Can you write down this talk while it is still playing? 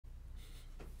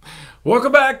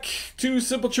Welcome back to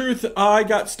Simple Truth. I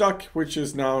got stuck, which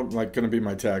is now like going to be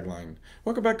my tagline.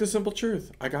 Welcome back to Simple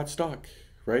Truth. I got stuck,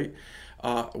 right?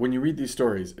 When you read these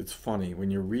stories, it's funny.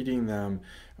 When you're reading them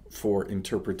for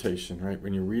interpretation, right?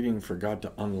 When you're reading for God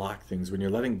to unlock things, when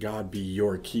you're letting God be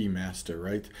your key master,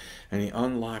 right? And he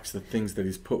unlocks the things that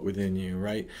he's put within you,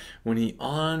 right? When he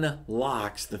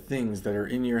unlocks the things that are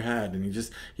in your head and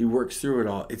he works through it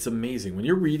all, it's amazing. When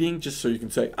you're reading, just so you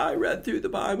can say, I read through the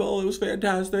Bible, it was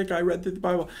fantastic, I read through the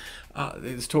Bible.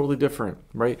 It's totally different,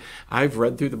 right? I've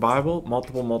read through the Bible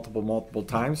multiple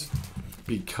times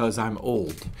because I'm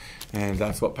old. And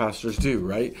that's what pastors do,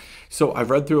 right? So I've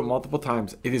read through it multiple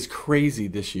times. It is crazy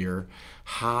this year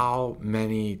how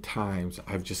many times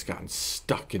I've just gotten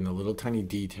stuck in the little tiny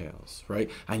details,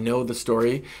 right? I know the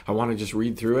story. I want to just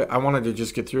read through it. I wanted to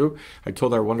just get through. I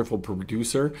told our wonderful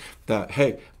producer that,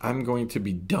 hey, I'm going to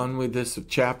be done with this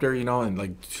chapter, and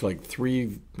like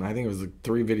three, I think it was like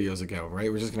 3 videos ago,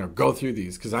 right? We're just going to go through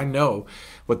these because I know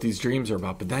what these dreams are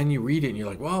about. But then you read it and you're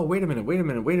like, whoa, wait a minute,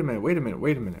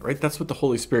 right? That's what the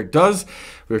Holy Spirit does.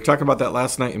 We were talking about that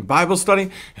last night in Bible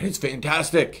study, and it's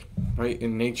fantastic, right?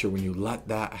 In nature, when you let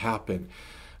that happen.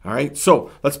 All right, so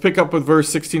let's pick up with verse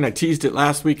 16. I teased it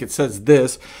last week. It says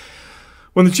this: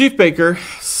 when the chief baker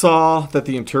saw that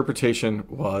the interpretation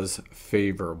was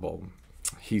favorable,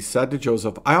 he said to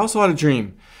Joseph, I also had a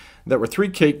dream. There were 3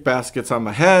 cake baskets on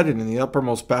my head, and in the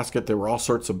uppermost basket there were all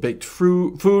sorts of baked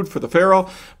food for the Pharaoh,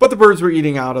 but the birds were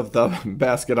eating out of the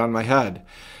basket on my head.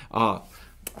 I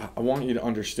want you to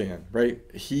understand, right?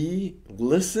 He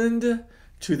listened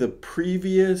to the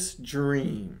previous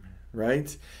dream,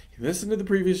 right? He listened to the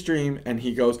previous dream and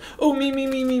he goes, oh,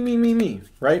 me,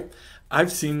 right?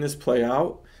 I've seen this play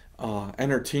out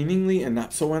entertainingly and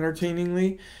not so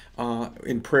entertainingly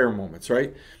in prayer moments,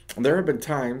 right? There have been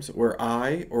times where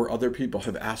I or other people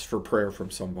have asked for prayer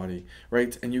from somebody,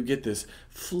 right? And you get this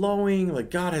flowing, like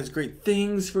God has great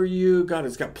things for you. God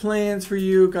has got plans for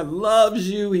you. God loves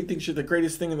you. He thinks you're the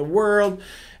greatest thing in the world.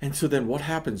 And so then what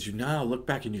happens? You now look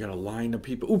back and you got a line of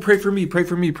people. Oh, pray for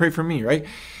me, right?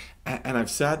 And I've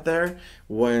sat there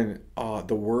when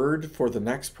the word for the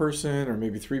next person or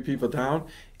maybe 3 people down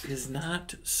is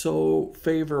not so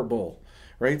favorable,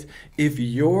 right? If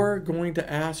you're going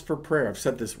to ask for prayer, I've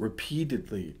said this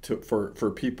repeatedly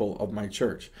for people of my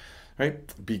church,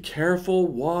 right? Be careful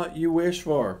what you wish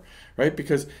for, right?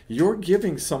 Because you're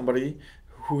giving somebody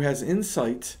who has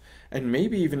insight and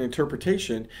maybe even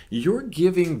interpretation, you're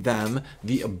giving them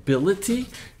the ability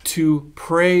to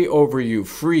pray over you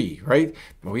free, right?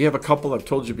 We have a couple I've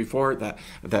told you before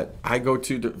that I go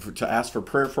to ask for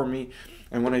prayer for me.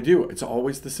 And when I do, it's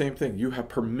always the same thing. You have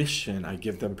permission. I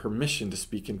give them permission to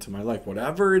speak into my life.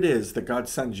 Whatever it is that God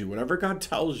sends you, whatever God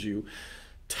tells you,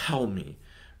 tell me,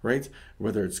 right?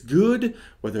 Whether it's good,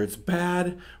 whether it's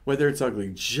bad, whether it's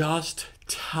ugly, just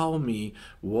tell me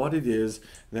what it is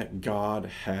that God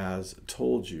has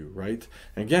told you, right?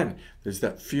 And again, there's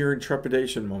that fear and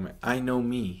trepidation moment. I know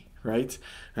me, right?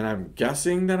 And I'm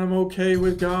guessing that I'm okay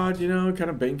with God, kind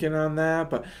of banking on that.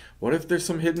 But what if there's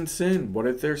some hidden sin? What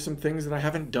if there's some things that I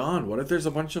haven't done? What if there's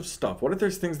a bunch of stuff? What if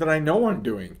there's things that I know I'm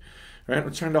doing? Right?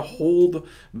 I'm trying to hold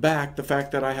back the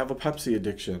fact that I have a Pepsi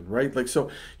addiction, right? Like,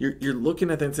 so you're looking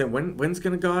at that and saying, when's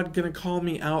God gonna call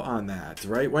me out on that,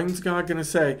 right? When's God gonna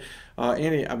say,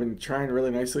 Andy, I've been trying really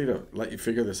nicely to let you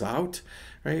figure this out,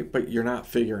 right? But you're not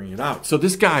figuring it out. So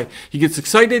this guy, he gets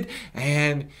excited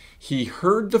and he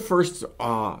heard the first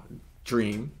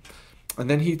dream, and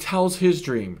then he tells his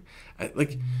dream.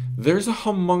 Like, there's a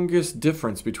humongous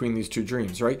difference between these 2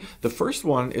 dreams, right? The first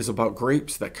one is about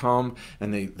grapes that come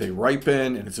and they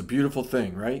ripen, and it's a beautiful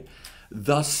thing, right?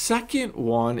 The second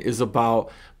one is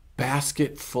about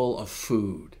basket full of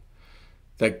food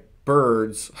that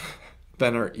birds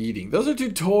then are eating. Those are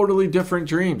 2 totally different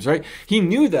dreams, right? He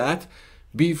knew that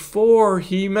before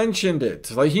he mentioned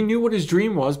it. Like, he knew what his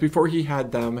dream was before he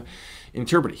had them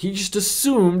interpreted. He just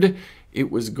assumed it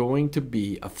was going to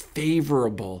be a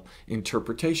favorable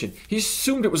interpretation. He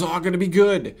assumed it was all going to be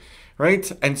good, right?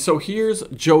 And so here's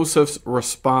Joseph's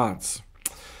response.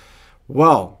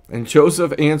 Well, and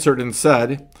Joseph answered and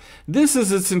said, this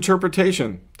is its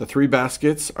interpretation. The 3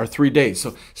 baskets are 3 days.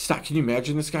 So stop. Can you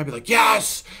imagine this guy be like,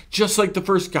 yes, just like the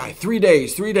first guy, 3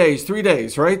 days, 3 days, 3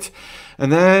 days, right?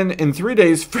 And then in 3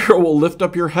 days, Pharaoh will lift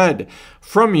up your head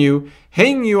from you,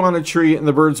 hang you on a tree, and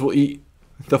the birds will eat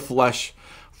the flesh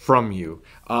from you.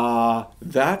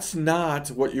 That's not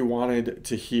what you wanted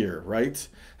to hear, right?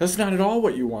 That's not at all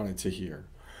what you wanted to hear.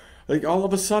 Like, all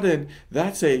of a sudden,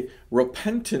 that's a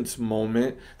repentance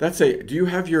moment. That's do you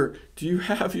have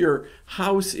your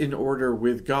house in order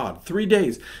with God? 3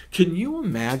 days. Can you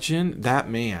imagine that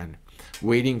man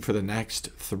waiting for the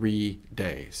next 3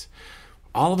 days.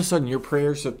 All of a sudden, your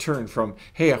prayers have turned from,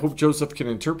 hey, I hope Joseph can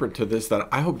interpret to this that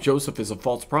I hope Joseph is a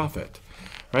false prophet,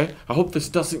 right? I hope this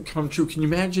doesn't come true. Can you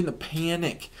imagine the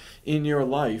panic in your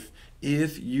life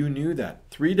if you knew that?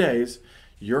 3 days,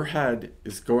 your head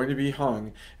is going to be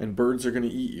hung and birds are going to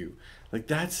eat you. Like,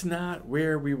 that's not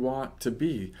where we want to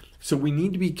be. So we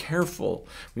need to be careful.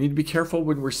 We need to be careful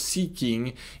when we're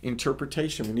seeking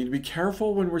interpretation. We need to be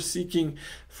careful when we're seeking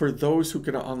for those who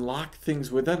can unlock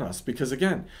things within us. Because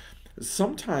again,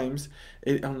 sometimes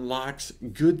it unlocks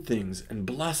good things and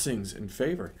blessings and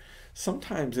favor.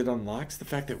 Sometimes it unlocks the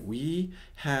fact that we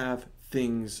have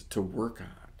things to work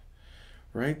on,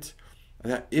 right?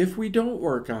 That if we don't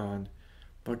work on,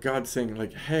 but God's saying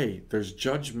like, hey, there's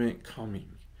judgment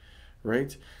coming,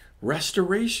 right?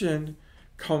 Restoration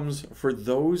comes for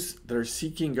those that are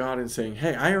seeking God and saying,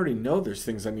 hey, I already know there's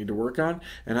things I need to work on,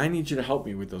 and I need you to help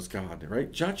me with those, God,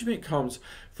 right? Judgment comes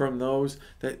from those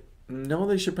that know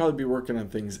they should probably be working on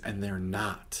things, and they're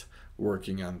not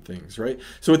working on things, right?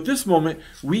 So at this moment,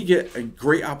 we get a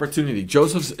great opportunity.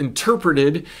 Joseph's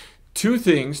interpreted two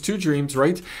dreams,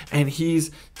 right? And he's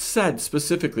said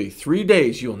specifically, 3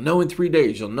 days, you'll know in 3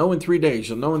 days, you'll know in 3 days,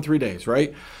 you'll know in 3 days,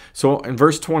 right? So in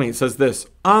verse 20, it says this,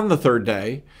 on the third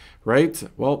day, right?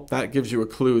 Well, that gives you a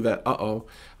clue that,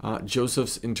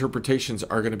 Joseph's interpretations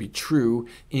are going to be true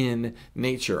in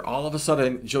nature. All of a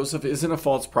sudden, Joseph isn't a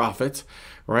false prophet,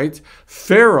 right?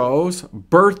 Pharaoh's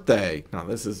birthday. Now,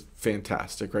 this is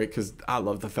fantastic, right? Because I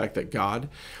love the fact that God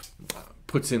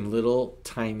puts in little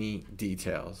tiny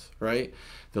details, right?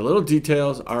 The little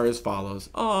details are as follows.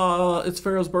 Oh, it's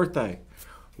Pharaoh's birthday.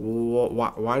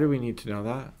 Why do we need to know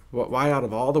that? Why, out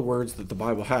of all the words that the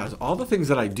Bible has, all the things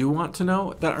that I do want to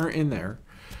know that aren't in there,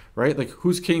 right? Like,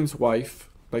 who's Cain's wife?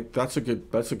 Like, that's a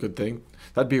good thing.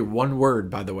 That'd be one word,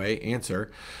 by the way,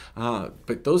 answer.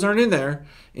 But those aren't in there.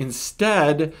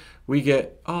 Instead, we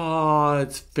get,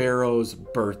 it's Pharaoh's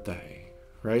birthday,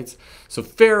 right? So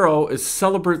Pharaoh is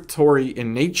celebratory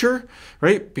in nature,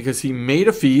 right? Because he made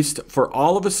a feast for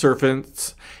all of his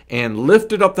servants and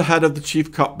lifted up the head of the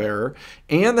chief cupbearer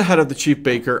and the head of the chief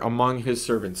baker among his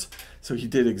servants. So he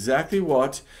did exactly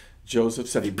what Joseph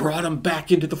said. He brought him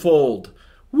back into the fold.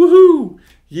 Woohoo!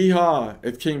 Yeehaw!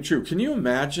 It came true. Can you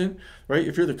imagine, right?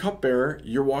 If you're the cupbearer,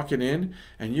 you're walking in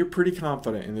and you're pretty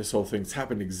confident in this whole thing. It's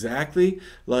happened exactly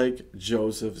like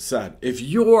Joseph said. If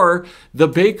you're the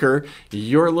baker,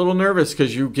 you're a little nervous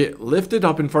because you get lifted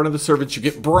up in front of the servants. You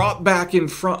get brought back in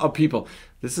front of people.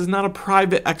 This is not a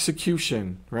private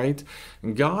execution, right?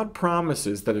 And God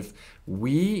promises that if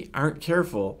we aren't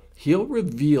careful, He'll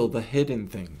reveal the hidden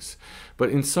things, but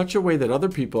in such a way that other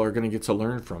people are going to get to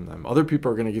learn from them. Other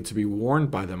people are going to get to be warned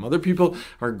by them. Other people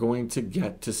are going to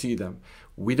get to see them.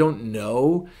 We don't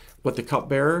know what the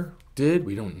cupbearer did.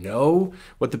 We don't know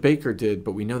what the baker did,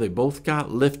 but we know they both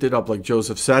got lifted up like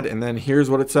Joseph said. And then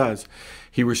here's what it says.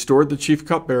 He restored the chief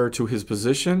cupbearer to his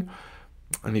position,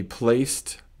 and he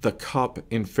placed the cup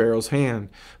in Pharaoh's hand,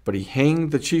 but he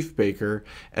hanged the chief baker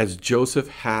as Joseph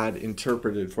had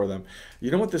interpreted for them.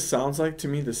 You know what this sounds like to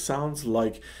me? This sounds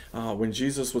like when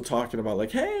Jesus was talking about,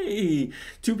 like, hey,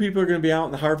 two people are going to be out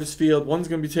in the harvest field. One's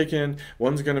going to be taken,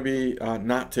 one's going to be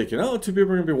not taken. Oh, two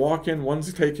people are going to be walking.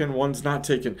 One's taken, one's not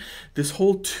taken. This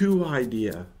whole two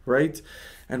idea, right?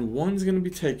 And one's going to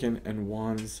be taken and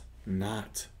one's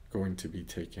not going to be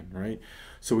taken, right?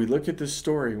 So we look at this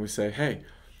story and we say, hey,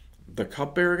 the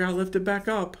cupbearer got lifted back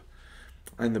up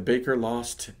and the baker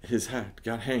lost his head,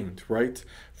 got hanged, right,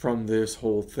 from this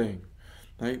whole thing,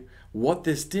 right? What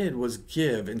this did was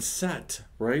give and set,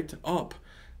 right, up.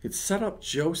 It set up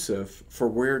Joseph for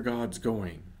where God's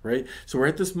going, right? So we're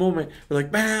at this moment, we're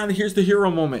like, man, here's the hero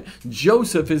moment.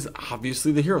 Joseph is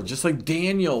obviously the hero, just like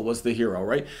Daniel was the hero,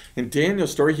 right? In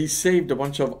Daniel's story, he saved a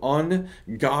bunch of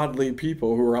ungodly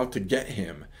people who were out to get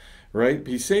him. Right?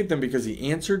 He saved them because he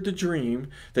answered the dream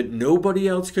that nobody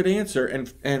else could answer.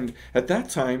 And at that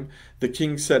time, the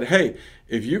king said, hey,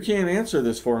 if you can't answer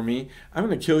this for me, I'm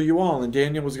going to kill you all. And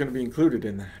Daniel was going to be included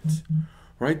in that.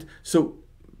 Right? So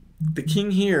the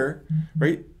king here,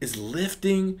 right, is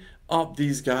lifting up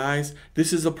these guys.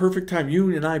 This is a perfect time.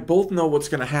 You and I both know what's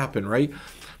going to happen, right?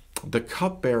 The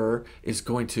cupbearer is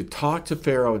going to talk to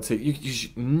Pharaoh and say,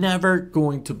 you're never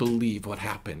going to believe what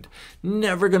happened.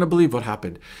 Never going to believe what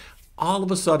happened. All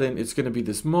of a sudden, it's going to be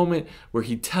this moment where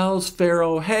he tells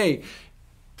Pharaoh, hey,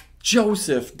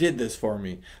 Joseph did this for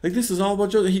me. Like, this is all about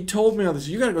Joseph. He told me all this.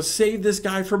 You got to go save this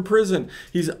guy from prison.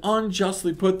 He's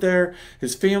unjustly put there.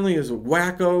 His family is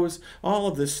wackos. All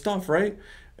of this stuff, right?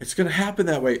 It's going to happen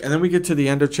that way. And then we get to the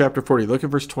end of chapter 40. Look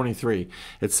at verse 23.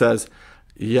 It says,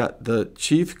 yet the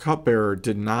chief cupbearer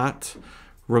did not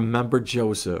remembered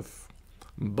Joseph,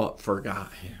 but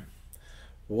forgot him.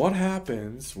 What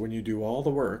happens when you do all the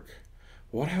work?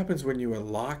 What happens when you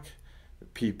unlock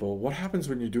people? What happens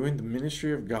when you're doing the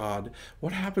ministry of God?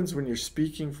 What happens when you're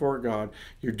speaking for God?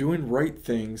 You're doing right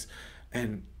things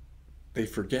and they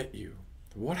forget you.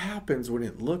 What happens when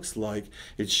it looks like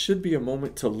it should be a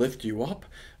moment to lift you up,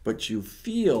 but you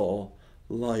feel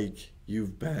like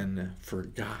you've been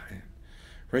forgotten?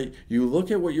 Right? You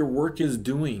look at what your work is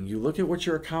doing. You look at what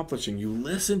you're accomplishing. You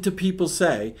listen to people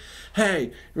say,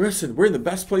 hey, listen, we're in the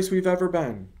best place we've ever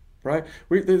been. Right?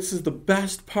 This is the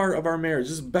best part of our marriage.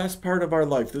 This is the best part of our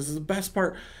life. This is the best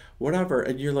part, whatever.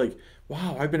 And you're like,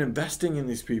 wow, I've been investing in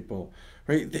these people.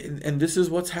 Right? And this is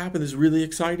what's happened. This is really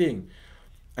exciting.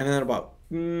 And then about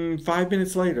 5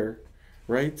 minutes later,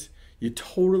 right, you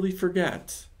totally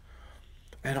forget.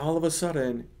 And all of a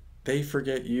sudden, they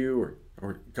forget you,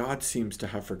 or God seems to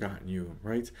have forgotten you,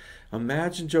 right?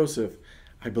 Imagine Joseph.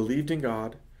 I believed in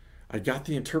God. I got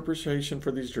the interpretation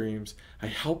for these dreams. I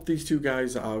helped these two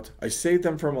guys out. I saved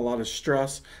them from a lot of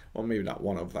stress. Well, maybe not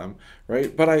one of them,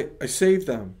 right? But I saved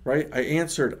them, right? I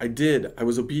answered. I did. I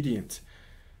was obedient.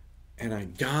 And I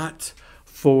got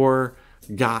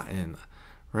forgotten,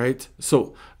 right?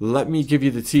 So let me give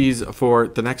you the tease for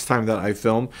the next time that I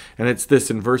film. And it's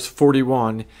this in verse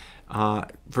 41.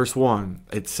 Verse 1,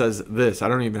 it says this. I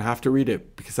don't even have to read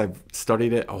it because I've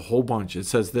studied it a whole bunch. It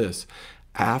says this: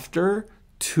 after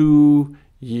 2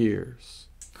 years.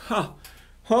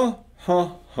 What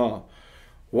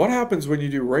happens when you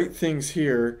do right things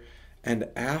here and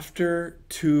after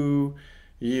 2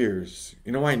 years?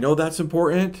 You know why I know that's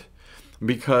important?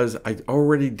 Because I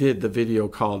already did the video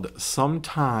called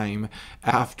Sometime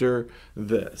After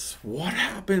This. What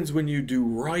happens when you do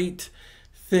right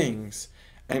things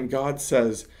and God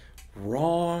says,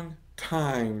 wrong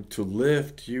time to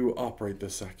lift you up right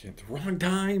this second? Wrong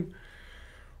time?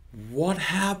 What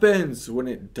happens when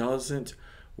it doesn't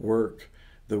work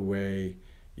the way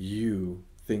you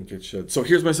think it should? So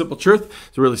here's my simple truth.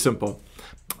 It's really simple.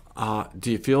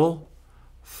 Do you feel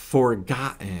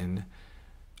forgotten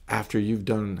after you've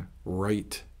done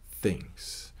right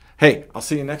things? Hey, I'll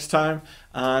see you next time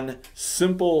on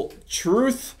Simple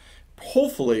Truth.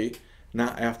 Hopefully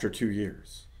not after 2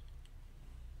 years.